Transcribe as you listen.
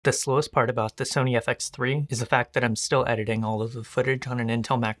The slowest part about the Sony FX3 is the fact that I'm still editing all of the footage on an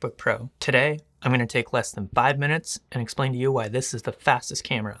Intel MacBook Pro. Today, I'm going to take less than 5 minutes and explain to you why this is the fastest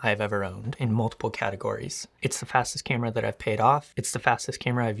camera I've ever owned in multiple categories. It's the fastest camera that I've paid off, it's the fastest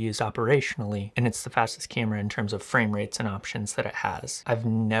camera I've used operationally, and it's the fastest camera in terms of frame rates and options that it has. I've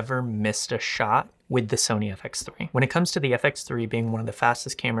never missed a shot with the Sony FX3. When it comes to the FX3 being one of the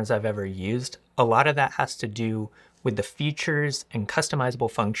fastest cameras I've ever used, a lot of that has to do with the features and customizable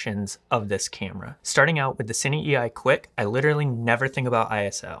functions of this camera. Starting out with the Cine EI Quick, I literally never think about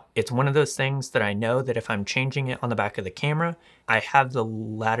ISO. It's one of those things that I know that if I'm changing it on the back of the camera, I have the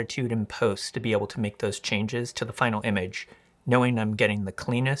latitude in post to be able to make those changes to the final image, knowing I'm getting the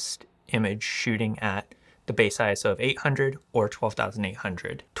cleanest image shooting at the base ISO of 800 or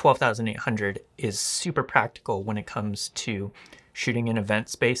 12,800. 12,800 is super practical when it comes to shooting in event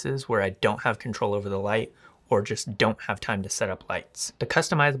spaces where I don't have control over the light or just don't have time to set up lights. The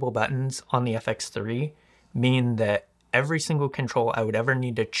customizable buttons on the FX3 mean that every single control I would ever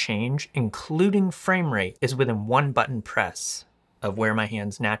need to change, including frame rate, is within one button press of where my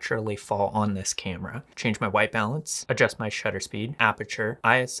hands naturally fall on this camera. Change my white balance, adjust my shutter speed, aperture,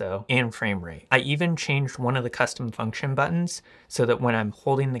 ISO, and frame rate. I even changed one of the custom function buttons so that when I'm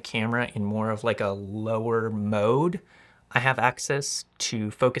holding the camera in more of like a lower mode, I have access to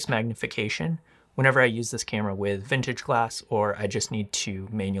focus magnification whenever I use this camera with vintage glass or I just need to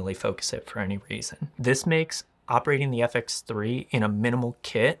manually focus it for any reason. This makes operating the FX3 in a minimal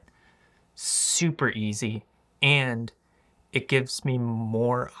kit super easy, and it gives me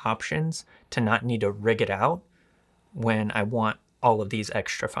more options to not need to rig it out when I want all of these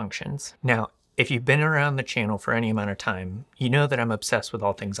extra functions. Now, if you've been around the channel for any amount of time, you know that I'm obsessed with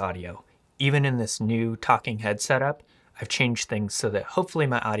all things audio. Even in this new talking head setup, I've changed things so that hopefully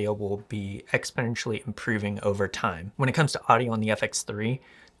my audio will be exponentially improving over time. When it comes to audio on the FX3,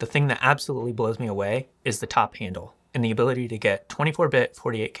 the thing that absolutely blows me away is the top handle and the ability to get 24-bit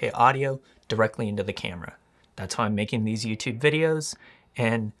 48K audio directly into the camera. That's how I'm making these YouTube videos,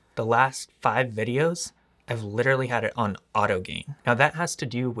 and the last 5 videos, I've literally had it on auto gain. Now that has to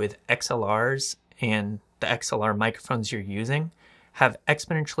do with XLRs, and the XLR microphones you're using have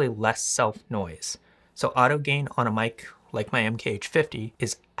exponentially less self-noise. So auto gain on a mic like my MKH50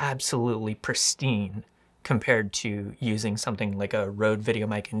 is absolutely pristine compared to using something like a Rode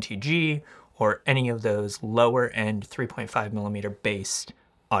VideoMic NTG or any of those lower end 3.5mm based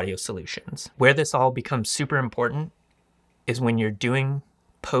audio solutions. Where this all becomes super important is when you're doing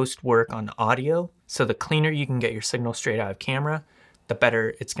post work on audio. So the cleaner you can get your signal straight out of camera, the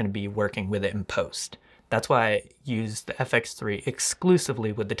better it's going to be working with it in post. That's why I use the FX3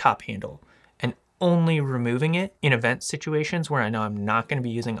 exclusively with the top handle, and only removing it in event situations where I know I'm not going to be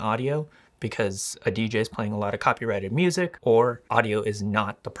using audio because a DJ is playing a lot of copyrighted music or audio is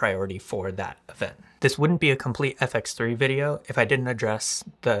not the priority for that event. This wouldn't be a complete FX3 video if I didn't address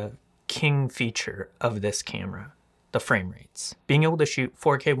the king feature of this camera, the frame rates. Being able to shoot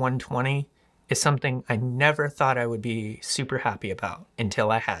 4K 120 is something I never thought I would be super happy about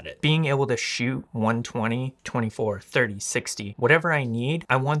until I had it. Being able to shoot 120, 24, 30, 60, whatever I need,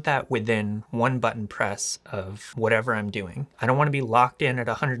 I want that within one button press of whatever I'm doing. I don't want to be locked in at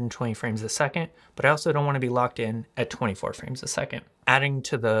 120 frames a second, but I also don't want to be locked in at 24 frames a second. Adding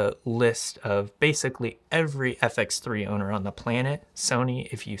to the list of basically every FX3 owner on the planet, Sony,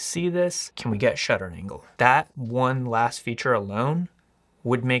 if you see this, can we get shutter angle? That one last feature alone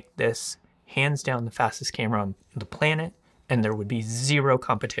would make this hands down the fastest camera on the planet, and there would be zero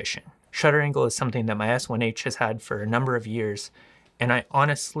competition. Shutter angle is something that my S1H has had for a number of years, and I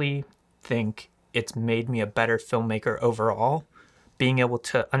honestly think it's made me a better filmmaker overall, being able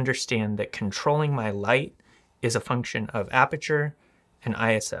to understand that controlling my light is a function of aperture and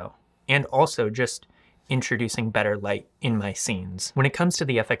ISO, and also just introducing better light in my scenes. When it comes to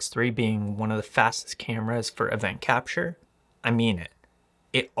the FX3 being one of the fastest cameras for event capture, I mean it.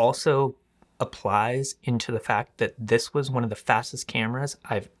 It also applies into the fact that this was one of the fastest cameras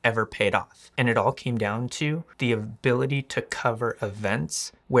I've ever paid off. And it all came down to the ability to cover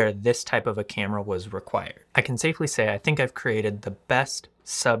events where this type of a camera was required. I can safely say I think I've created the best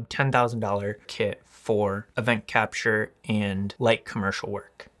sub $10,000 kit for event capture and light commercial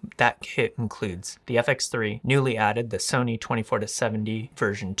work. That kit includes the FX3, newly added the Sony 24-70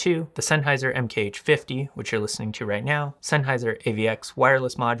 version 2, the Sennheiser MKH50, which you're listening to right now, Sennheiser AVX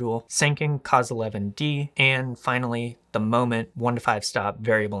wireless module, Senken COS11D, and finally the Moment 1-to-5 stop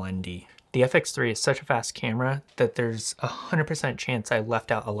variable ND. The FX3 is such a fast camera that there's a 100% chance I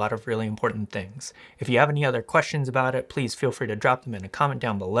left out a lot of really important things. If you have any other questions about it, please feel free to drop them in a comment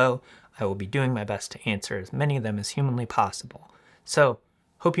down below. I will be doing my best to answer as many of them as humanly possible. So,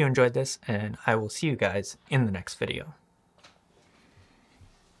 Hope you enjoyed this, and I will see you guys in the next video.